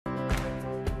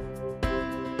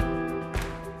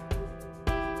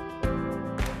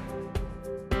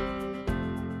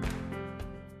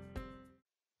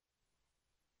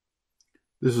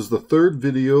This is the third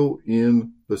video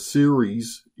in the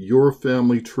series, Your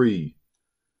Family Tree.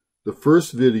 The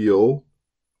first video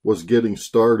was getting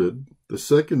started, the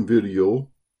second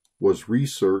video was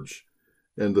research,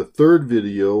 and the third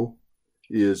video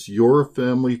is Your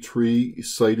Family Tree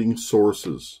Citing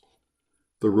Sources.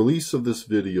 The release of this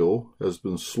video has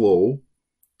been slow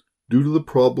due to the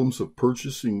problems of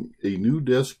purchasing a new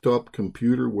desktop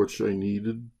computer which I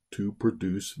needed to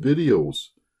produce videos.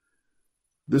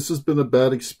 This has been a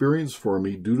bad experience for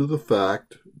me due to the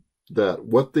fact that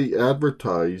what they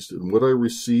advertised and what I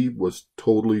received was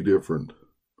totally different.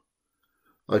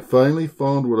 I finally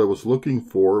found what I was looking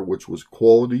for, which was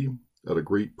quality at a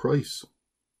great price.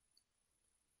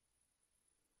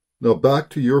 Now back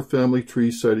to Your Family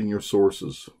Tree Citing Your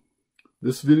Sources.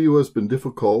 This video has been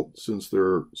difficult since there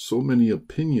are so many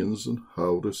opinions on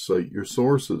how to cite your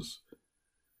sources.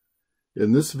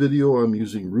 In this video, I'm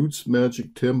using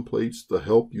RootsMagic templates to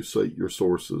help you cite your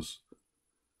sources.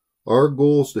 Our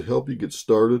goal is to help you get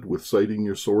started with citing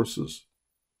your sources.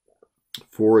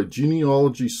 For a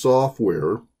genealogy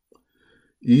software,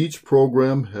 each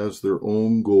program has their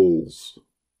own goals.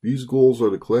 These goals are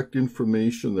to collect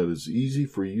information that is easy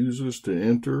for users to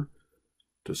enter,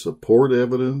 to support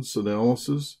evidence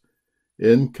analysis,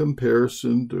 and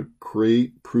comparison to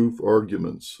create proof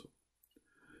arguments.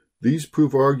 These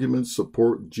proof arguments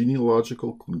support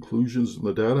genealogical conclusions in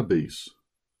the database.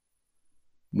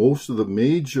 Most of the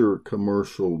major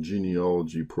commercial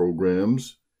genealogy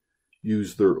programs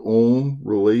use their own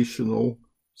relational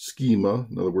schema,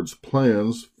 in other words,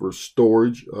 plans for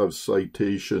storage of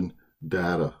citation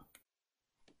data.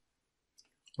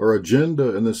 Our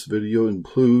agenda in this video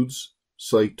includes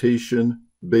citation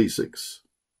basics,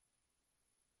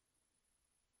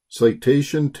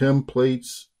 citation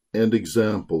templates and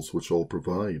examples, which I'll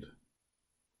provide,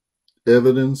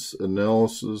 evidence,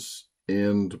 analysis,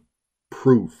 and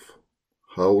proof,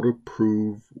 how to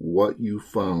prove what you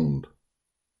found.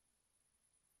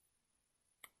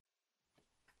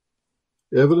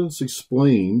 Evidence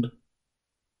Explained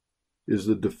is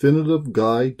the definitive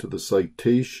guide to the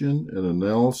citation and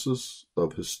analysis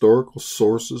of historical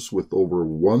sources with over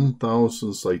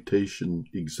 1,000 citation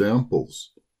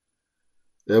examples.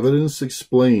 Evidence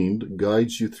Explained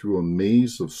guides you through a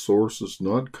maze of sources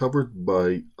not covered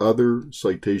by other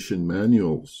citation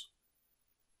manuals.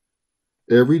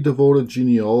 Every devoted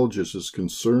genealogist is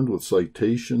concerned with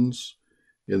citations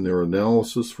in their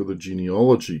analysis for the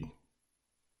genealogy.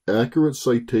 Accurate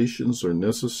citations are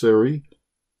necessary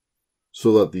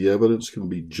so that the evidence can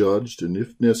be judged and,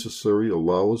 if necessary,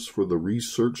 allows for the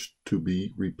research to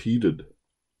be repeated.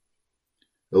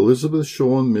 Elizabeth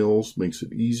Showen Mills makes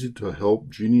it easy to help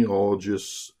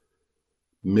genealogists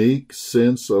make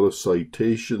sense out of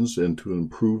citations and to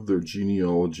improve their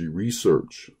genealogy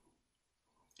research.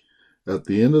 At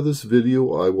the end of this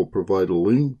video, I will provide a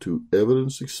link to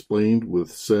Evidence Explained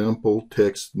with sample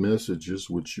text messages,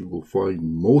 which you will find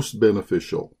most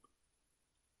beneficial.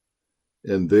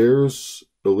 And there's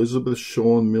Elizabeth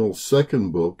Showen Mills'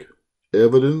 second book,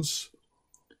 Evidence,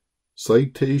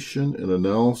 Citation and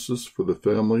Analysis for the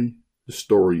Family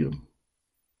Historian.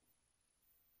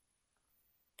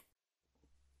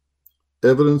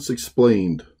 Evidence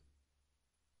Explained,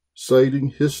 Citing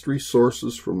History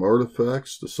Sources from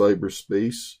Artifacts to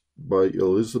Cyberspace by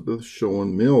Elizabeth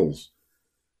Showen Mills.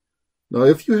 Now,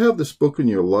 if you have this book in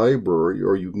your library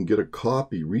or you can get a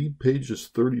copy, read pages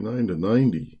 39 to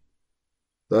 90.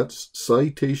 That's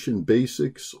Citation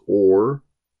Basics or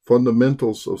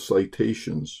Fundamentals of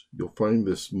Citations. You'll find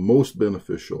this most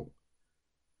beneficial.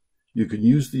 You can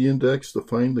use the index to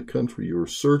find the country you're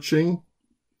searching.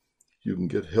 You can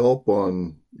get help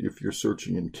on if you're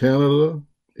searching in Canada,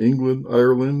 England,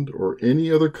 Ireland, or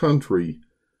any other country.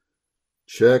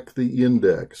 Check the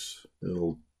index.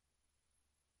 It'll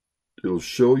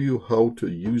show you how to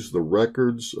use the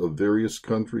records of various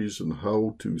countries and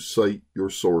how to cite your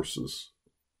sources.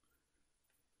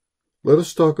 Let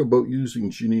us talk about using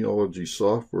genealogy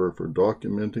software for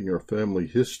documenting our family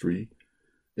history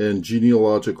and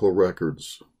genealogical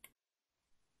records.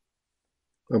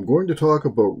 I'm going to talk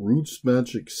about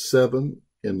RootsMagic 7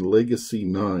 and Legacy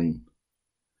 9.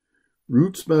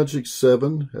 RootsMagic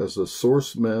 7 has a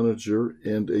source manager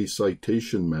and a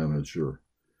citation manager.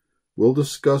 We'll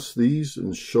discuss these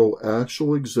and show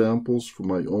actual examples from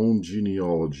my own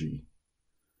genealogy.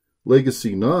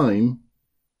 Legacy 9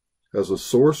 has a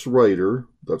source writer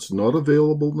that's not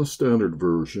available in the standard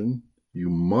version. You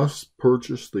must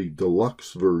purchase the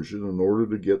deluxe version in order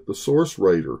to get the source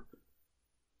writer.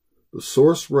 The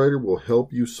source writer will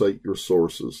help you cite your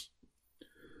sources.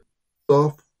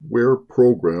 Software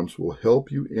programs will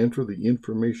help you enter the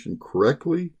information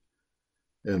correctly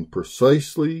and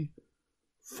precisely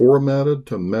formatted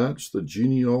to match the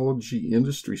genealogy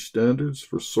industry standards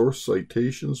for source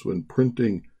citations when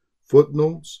printing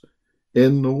footnotes,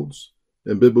 endnotes,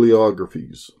 and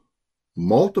bibliographies.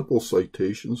 Multiple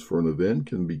citations for an event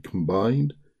can be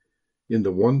combined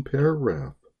into one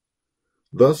paragraph,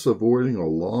 thus avoiding a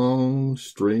long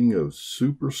string of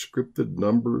superscripted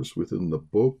numbers within the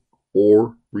book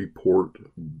or report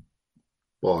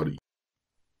body.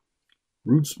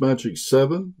 RootsMagic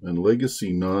 7 and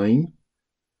Legacy 9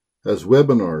 has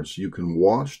webinars you can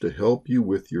watch to help you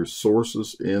with your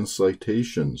sources and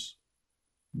citations.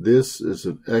 This is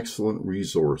an excellent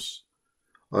resource.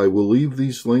 I will leave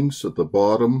these links at the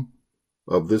bottom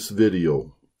of this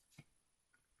video.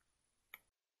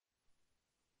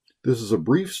 This is a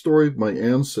brief story of my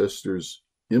ancestors'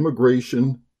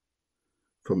 immigration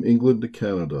from England to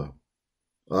Canada.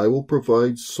 I will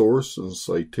provide source and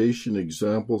citation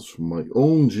examples from my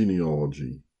own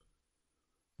genealogy.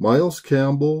 Miles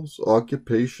Campbell's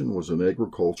occupation was an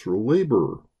agricultural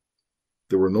laborer.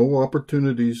 There were no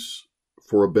opportunities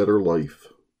for a better life.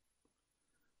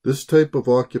 This type of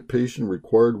occupation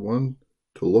required one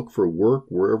to look for work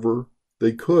wherever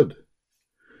they could.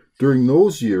 During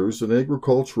those years, an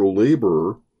agricultural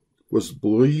laborer was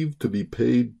believed to be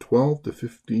paid 12 to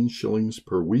 15 shillings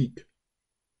per week.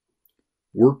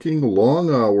 Working long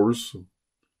hours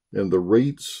and the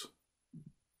rates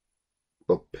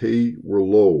of pay were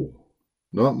low.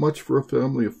 Not much for a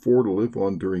family of four to live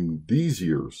on during these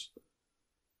years.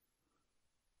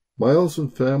 Miles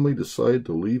and family decided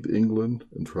to leave England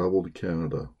and travel to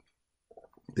Canada.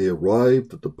 They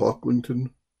arrived at the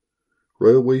Pocklington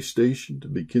railway station to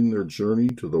begin their journey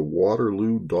to the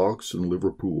Waterloo docks in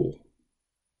Liverpool.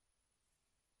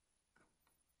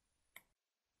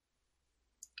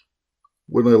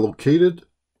 When I located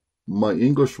my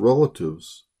English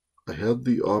relatives, I had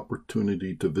the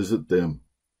opportunity to visit them.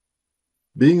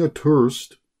 Being a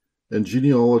tourist and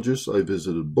genealogist, I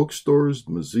visited bookstores,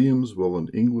 museums while in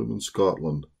England and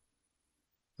Scotland.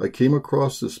 I came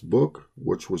across this book,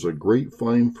 which was a great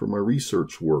find for my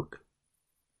research work.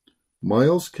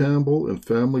 Miles Campbell and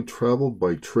family traveled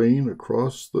by train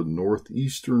across the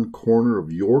northeastern corner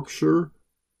of Yorkshire,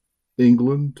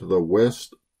 England, to the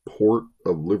west port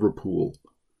of Liverpool.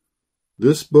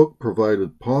 This book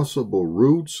provided possible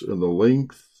routes and the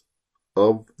length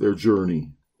of their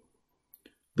journey.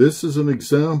 This is an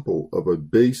example of a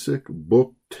basic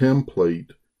book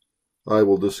template. I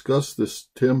will discuss this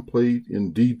template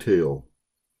in detail.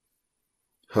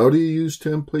 How do you use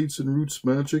templates in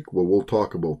RootsMagic? Well, we'll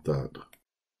talk about that.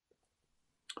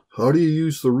 How do you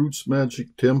use the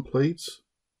RootsMagic templates?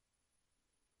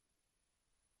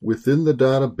 Within the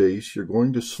database, you're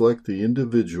going to select the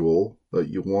individual that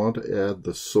you want to add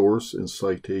the source and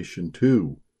citation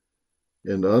to.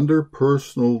 And under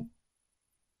Personal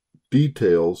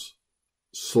Details,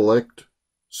 select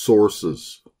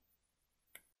Sources.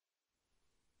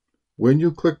 When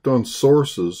you clicked on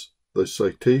Sources, the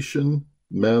Citation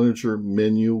Manager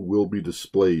menu will be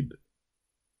displayed.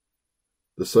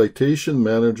 The Citation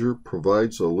Manager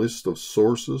provides a list of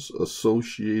sources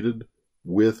associated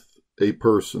with a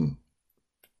person.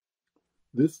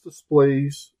 This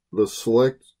displays the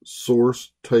Select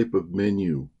Source type of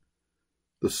menu.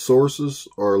 The sources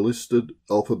are listed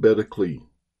alphabetically.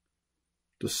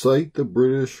 To cite the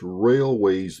British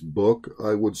Railways book,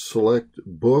 I would select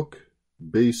Book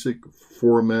Basic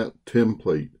Format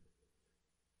Template.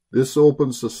 This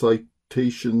opens the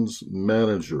Citations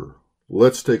Manager.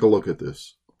 Let's take a look at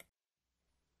this.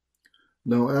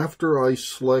 Now, after I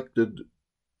selected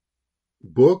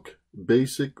Book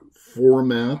Basic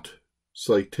Format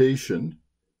Citation,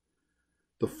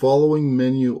 the following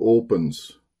menu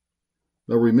opens.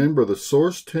 Now remember, the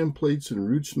source templates in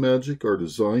RootsMagic are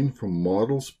designed from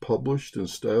models published in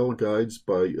style guides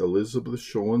by Elizabeth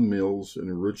Schoen Mills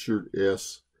and Richard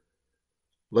S.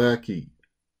 Lackey.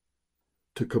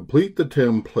 To complete the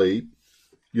template,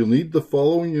 you'll need the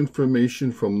following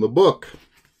information from the book.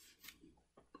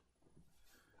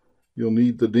 You'll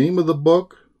need the name of the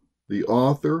book, the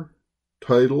author,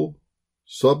 title,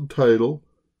 subtitle,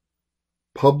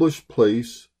 published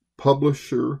place,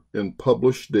 publisher, and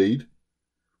published date.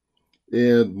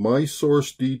 And my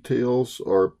source details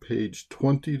are page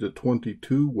 20 to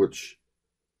 22, which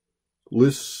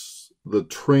lists the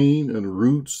train and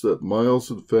routes that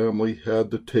Miles and family had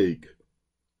to take.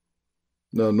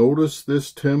 Now notice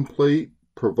this template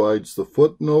provides the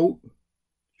footnote,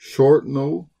 short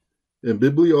note, and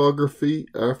bibliography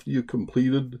after you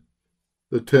completed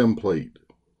the template.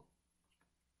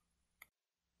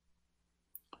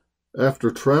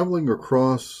 After traveling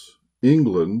across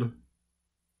England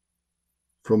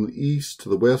From the east to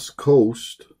the west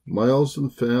coast, Miles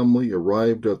and family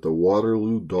arrived at the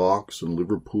Waterloo docks in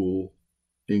Liverpool,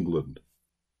 England.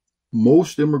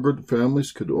 Most immigrant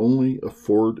families could only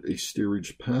afford a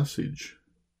steerage passage,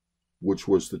 which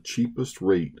was the cheapest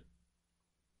rate.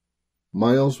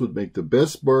 Miles would make the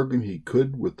best bargain he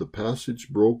could with the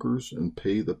passage brokers and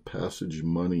pay the passage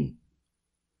money.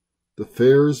 The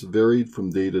fares varied from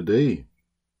day to day,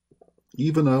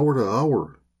 even hour to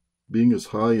hour, being as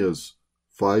high as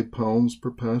 £5 per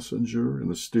passenger in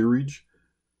the steerage,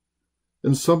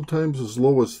 and sometimes as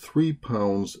low as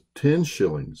 £3, 10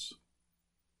 shillings.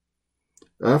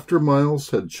 After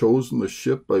Miles had chosen the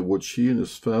ship by which he and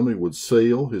his family would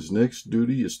sail, his next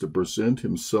duty is to present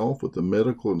himself at the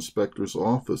medical inspector's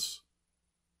office.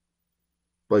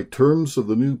 By terms of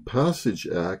the new Passage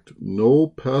Act, no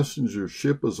passenger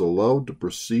ship is allowed to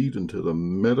proceed until the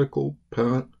medical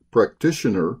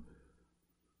practitioner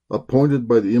appointed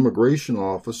by the immigration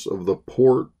office of the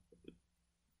port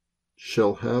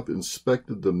shall have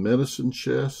inspected the medicine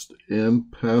chest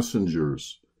and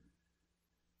passengers,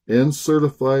 and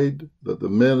certified that the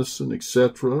medicine,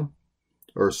 etc.,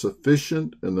 are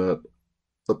sufficient and that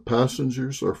the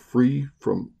passengers are free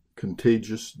from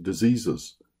contagious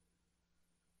diseases.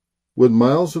 When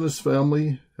Miles and his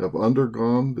family have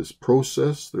undergone this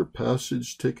process, their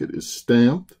passage ticket is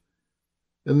stamped,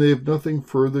 and they have nothing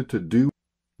further to do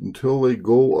until they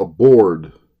go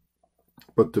aboard,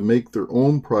 but to make their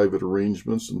own private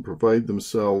arrangements and provide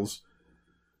themselves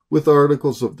with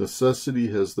articles of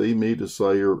necessity as they may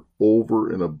desire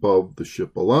over and above the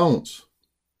ship allowance.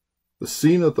 The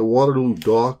scene at the Waterloo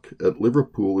dock at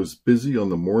Liverpool is busy on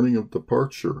the morning of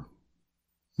departure.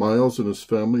 Miles and his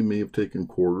family may have taken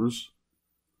quarters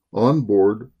on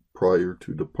board prior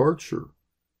to departure.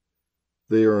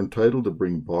 They are entitled to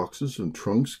bring boxes and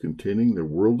trunks containing their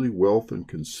worldly wealth and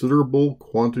considerable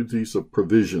quantities of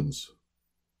provisions.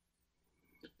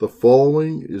 The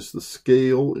following is the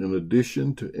scale in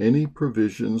addition to any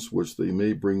provisions which they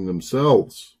may bring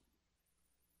themselves.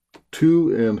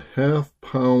 2½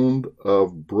 pound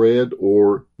of bread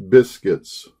or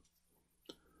biscuits,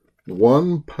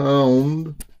 1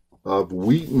 pound of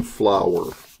wheaten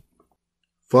flour,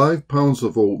 5 pounds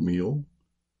of oatmeal,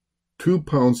 2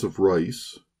 pounds of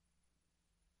rice,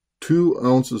 2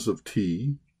 ounces of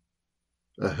tea,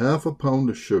 1/2 pound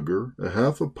of sugar,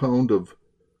 1/2 pound of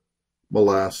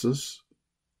molasses,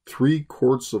 3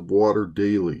 quarts of water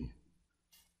daily.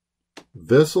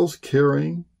 Vessels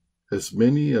carrying as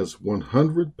many as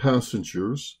 100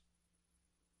 passengers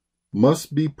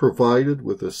must be provided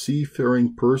with a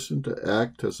seafaring person to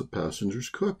act as a passenger's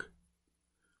cook,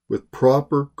 with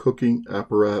proper cooking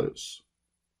apparatus.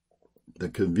 The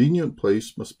convenient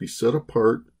place must be set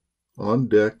apart on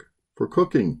deck for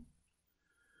cooking.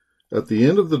 At the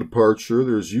end of the departure,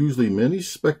 there is usually many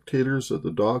spectators at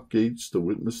the dock gates to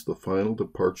witness the final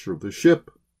departure of the ship.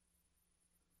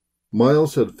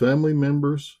 Miles had family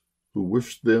members who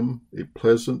wished them a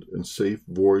pleasant and safe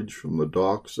voyage from the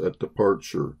docks at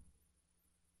departure.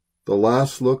 The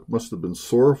last look must have been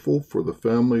sorrowful for the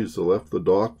family as they left the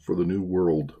dock for the New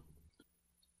World.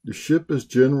 The ship is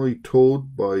generally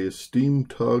towed by a steam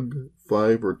tug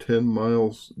 5 or 10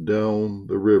 miles down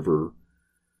the river,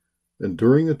 and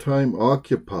during the time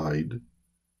occupied,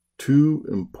 2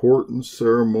 important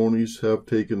ceremonies have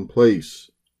taken place.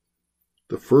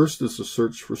 The first is a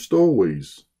search for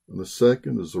stowaways, and the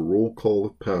second is a roll call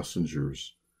of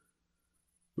passengers.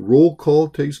 The roll call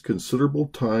takes considerable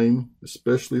time,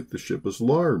 especially if the ship is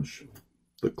large.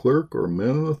 The clerk or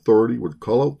man in authority would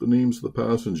call out the names of the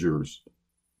passengers.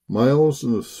 Miles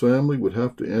and his family would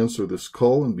have to answer this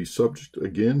call and be subject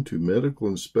again to medical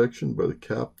inspection by the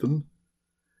captain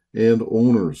and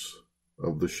owners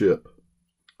of the ship.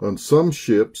 On some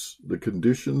ships, the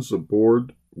conditions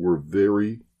aboard were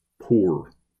very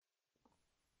poor.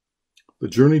 The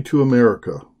journey to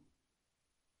America.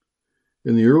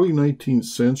 In the early 19th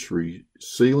century,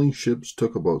 sailing ships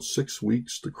took about 6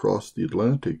 weeks to cross the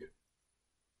Atlantic.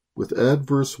 With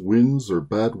adverse winds or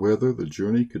bad weather, the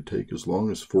journey could take as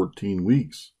long as 14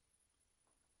 weeks.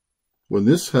 When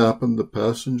this happened, the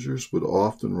passengers would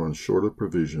often run short of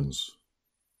provisions.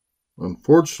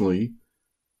 Unfortunately,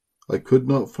 I could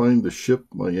not find the ship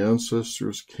my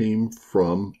ancestors came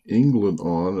from England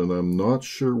on, and I'm not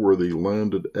sure where they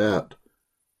landed at,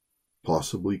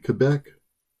 possibly Quebec.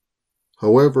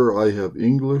 However, I have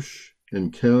English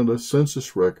and Canada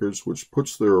census records which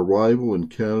puts their arrival in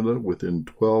Canada within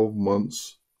 12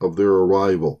 months of their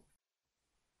arrival.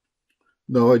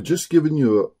 Now, I've just given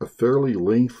you a fairly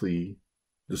lengthy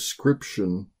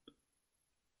description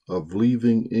of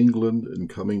leaving England and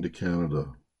coming to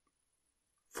Canada.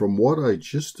 From what I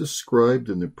just described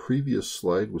in the previous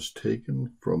slide was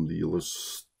taken from the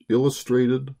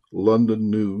Illustrated London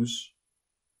News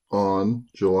on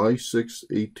July 6,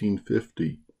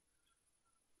 1850,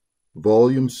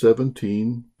 Volume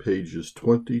 17, pages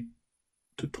 20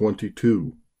 to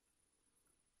 22.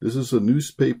 This is a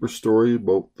newspaper story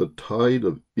about the tide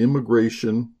of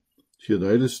immigration to the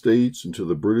United States and to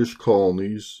the British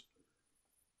colonies,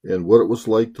 and what it was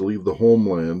like to leave the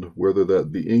homeland, whether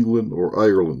that be England or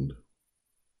Ireland.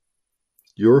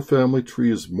 Your family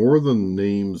tree is more than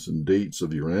names and dates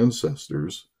of your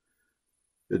ancestors.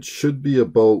 It should be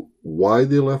about why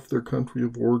they left their country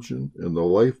of origin and the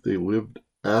life they lived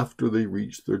after they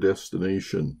reached their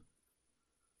destination.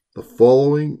 The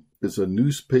following is a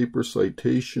newspaper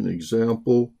citation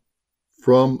example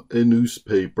from a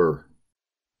newspaper.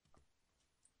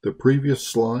 The previous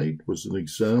slide was an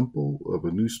example of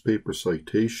a newspaper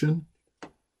citation.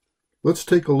 Let's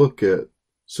take a look at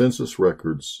census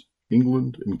records,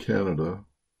 England and Canada,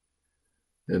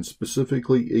 and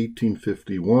specifically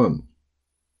 1851.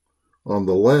 On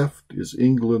the left is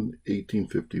England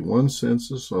 1851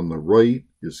 census, on the right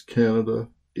is Canada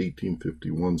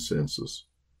 1851 census.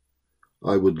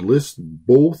 I would list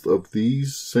both of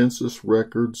these census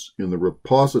records in the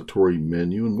repository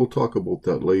menu, and we'll talk about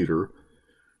that later,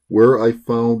 where I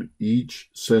found each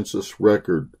census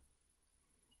record.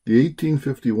 The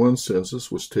 1851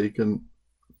 census was taken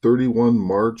 31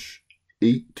 March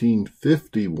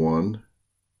 1851,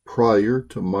 prior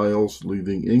to Miles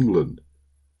leaving England.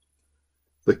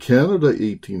 The Canada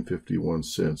 1851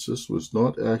 census was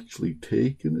not actually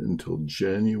taken until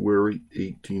January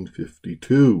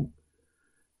 1852.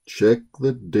 Check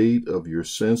the date of your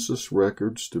census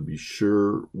records to be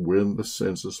sure when the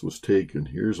census was taken.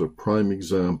 Here's a prime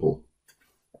example.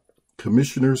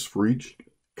 Commissioners for each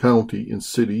county and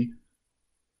city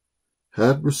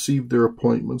had received their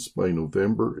appointments by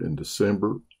November and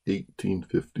December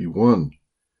 1851.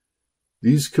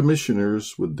 These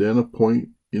commissioners would then appoint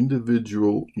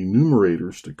individual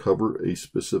enumerators to cover a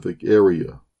specific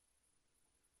area.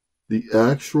 The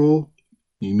actual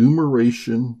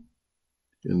enumeration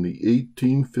in the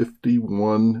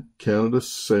 1851 Canada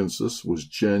census was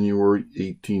January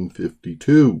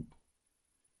 1852.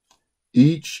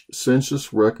 Each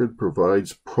census record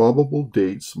provides probable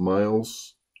dates,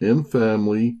 miles, and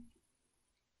family,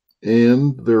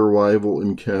 and their arrival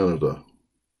in Canada.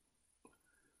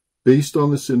 Based on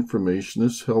this information,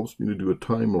 this helps me to do a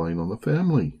timeline on the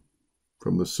family.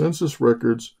 From the census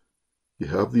records, you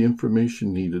have the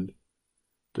information needed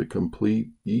to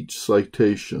complete each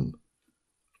citation.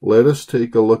 Let us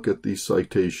take a look at these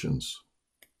citations.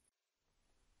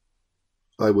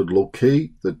 I would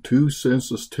locate the two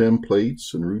census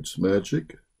templates in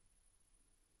RootsMagic,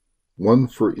 one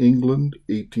for England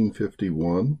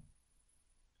 1851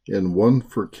 and one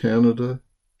for Canada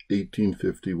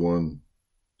 1851.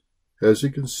 As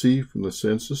you can see from the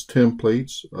census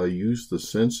templates, I used the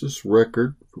census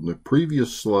record from the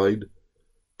previous slide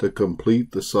to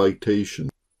complete the citation.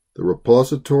 The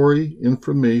repository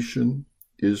information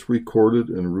is recorded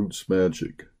in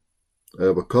RootsMagic. I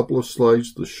have a couple of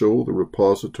slides to show the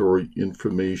repository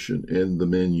information and the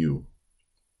menu.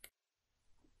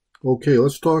 Okay,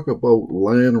 let's talk about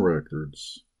land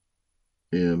records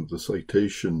and the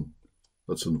citation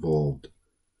that's involved.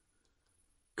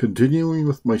 Continuing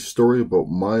with my story about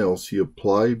Miles, he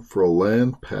applied for a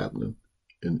land patent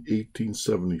in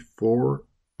 1874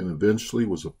 and eventually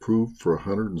was approved for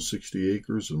 160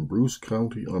 acres in Bruce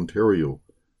County, Ontario.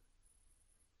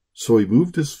 So he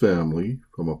moved his family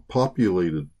from a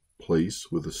populated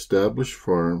place with established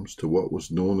farms to what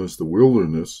was known as the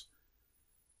wilderness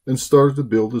and started to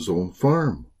build his own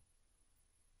farm.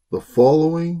 The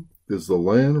following is the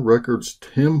land records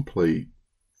template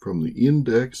from the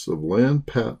Index of Land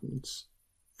Patents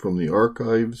from the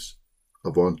Archives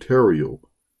of Ontario.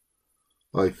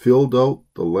 I filled out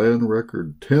the land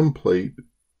record template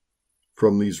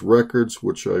from these records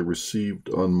which I received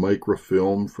on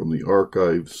microfilm from the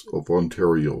Archives of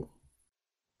Ontario.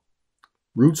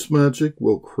 RootsMagic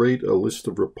will create a list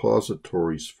of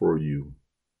repositories for you.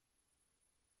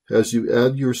 As you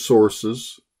add your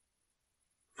sources,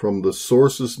 from the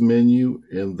Sources menu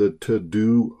and the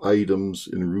To-Do items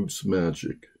in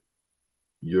RootsMagic,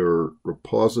 your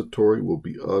repository will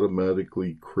be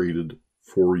automatically created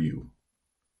for you.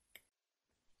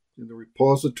 In the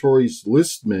repositories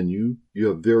list menu, you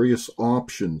have various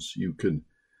options. You can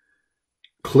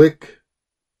click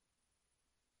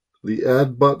the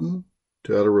Add button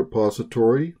to add a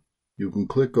repository. You can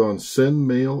click on Send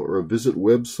Mail or Visit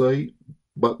Website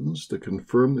buttons to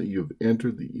confirm that you've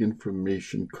entered the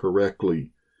information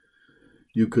correctly.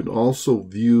 You can also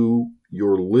view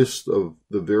your list of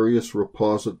the various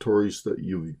repositories that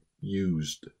you've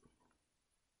used.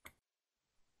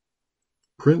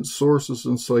 Print sources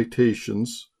and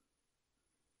citations.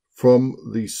 From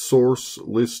the source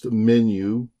list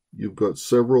menu, you've got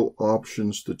several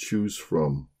options to choose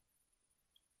from.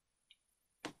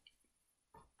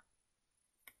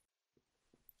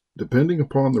 Depending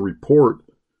upon the report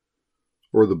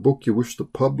or the book you wish to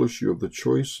publish, you have the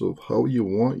choice of how you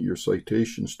want your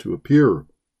citations to appear.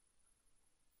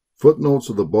 Footnotes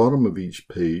at the bottom of each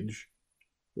page,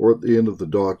 or at the end of the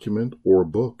document or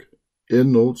book.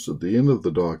 Endnotes at the end of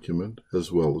the document,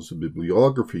 as well as a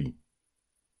bibliography.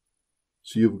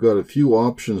 So you've got a few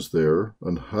options there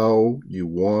on how you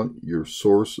want your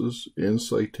sources and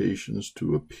citations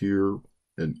to appear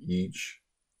in each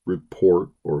report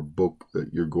or book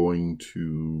that you're going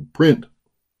to print.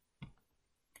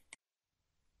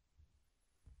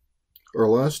 Our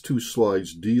last two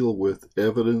slides deal with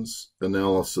evidence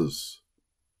analysis.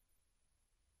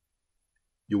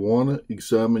 You want to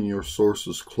examine your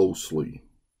sources closely.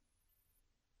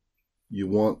 You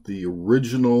want the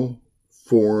original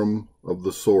form of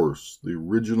the source, the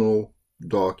original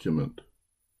document.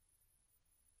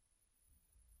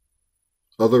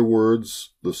 In other words,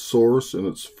 the source in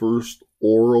its first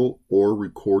oral or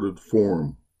recorded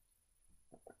form.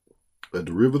 A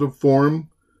derivative form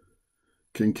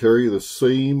can carry the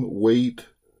same weight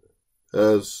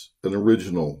as an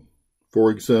original. For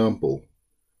example,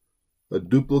 a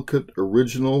duplicate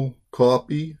original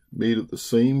copy made at the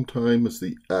same time as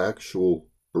the actual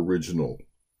original.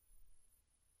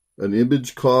 An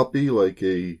image copy, like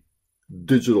a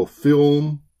digital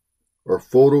film or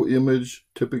photo image,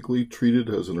 typically treated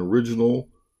as an original,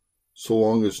 so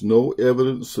long as no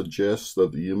evidence suggests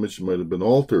that the image might have been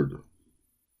altered.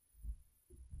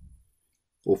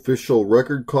 Official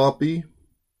record copy,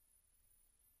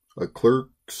 a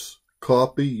clerk's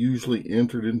copy usually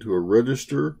entered into a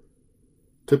register,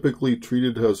 typically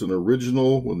treated as an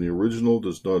original when the original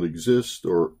does not exist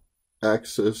or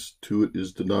access to it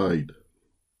is denied.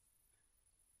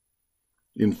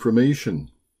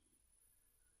 Information.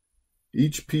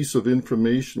 Each piece of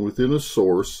information within a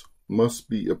source must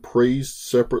be appraised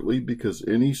separately because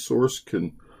any source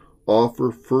can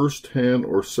offer first-hand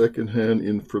or second-hand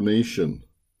information.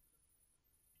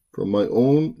 From my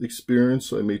own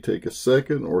experience, I may take a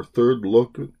second or third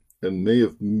look and may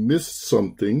have missed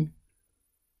something.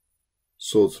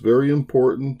 So it's very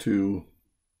important to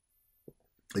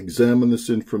examine this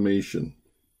information.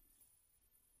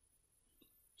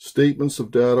 Statements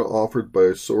of data offered by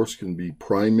a source can be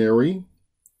primary.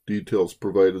 Details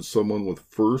provided someone with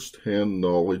first-hand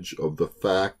knowledge of the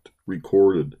fact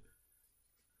recorded.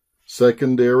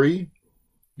 Secondary.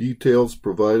 Details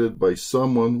provided by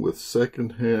someone with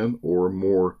second-hand or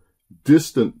more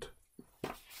distant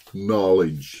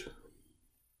knowledge.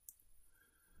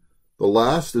 The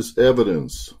last is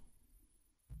evidence.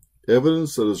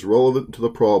 Evidence that is relevant to the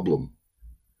problem.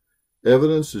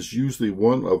 Evidence is usually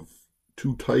one of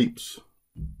two types.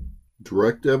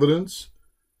 Direct evidence.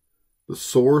 The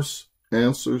source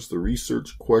answers the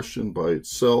research question by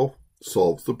itself,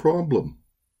 solves the problem.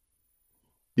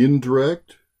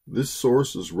 Indirect. This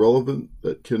source is relevant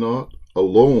that cannot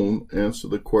alone answer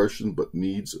the question but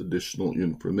needs additional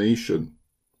information.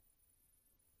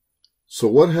 So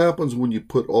what happens when you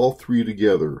put all three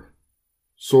together?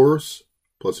 Source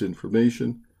plus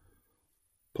information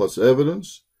plus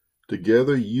evidence.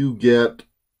 Together you get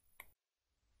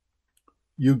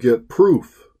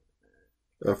proof.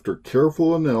 After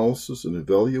careful analysis and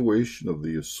evaluation of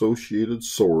the associated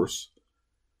source,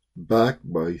 backed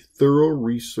by thorough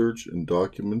research and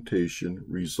documentation,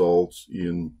 results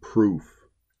in proof.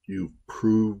 You've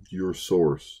proved your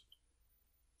source.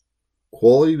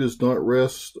 Quality does not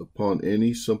rest upon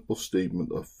any simple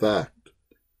statement of fact.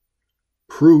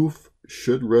 Proof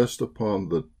should rest upon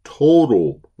the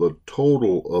total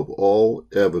of all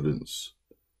evidence.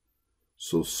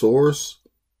 So source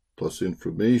plus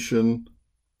information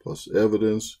plus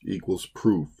evidence equals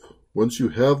proof. Once you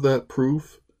have that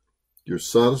proof, you're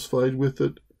satisfied with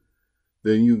it,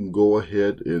 then you can go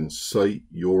ahead and cite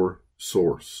your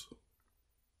source.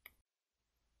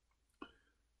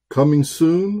 Coming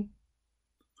soon,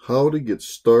 how to get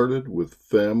started with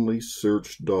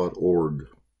FamilySearch.org.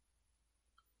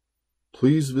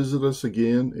 Please visit us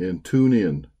again and tune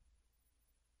in,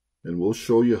 and we'll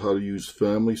show you how to use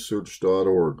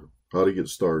FamilySearch.org, how to get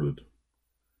started.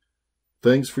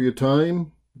 Thanks for your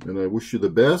time, and I wish you the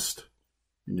best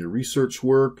in your research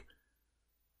work.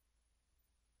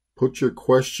 Put your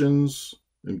questions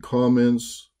and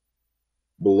comments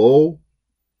below,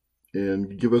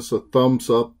 and give us a thumbs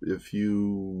up if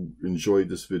you enjoyed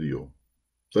this video.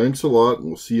 Thanks a lot, and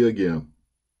we'll see you again.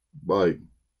 Bye.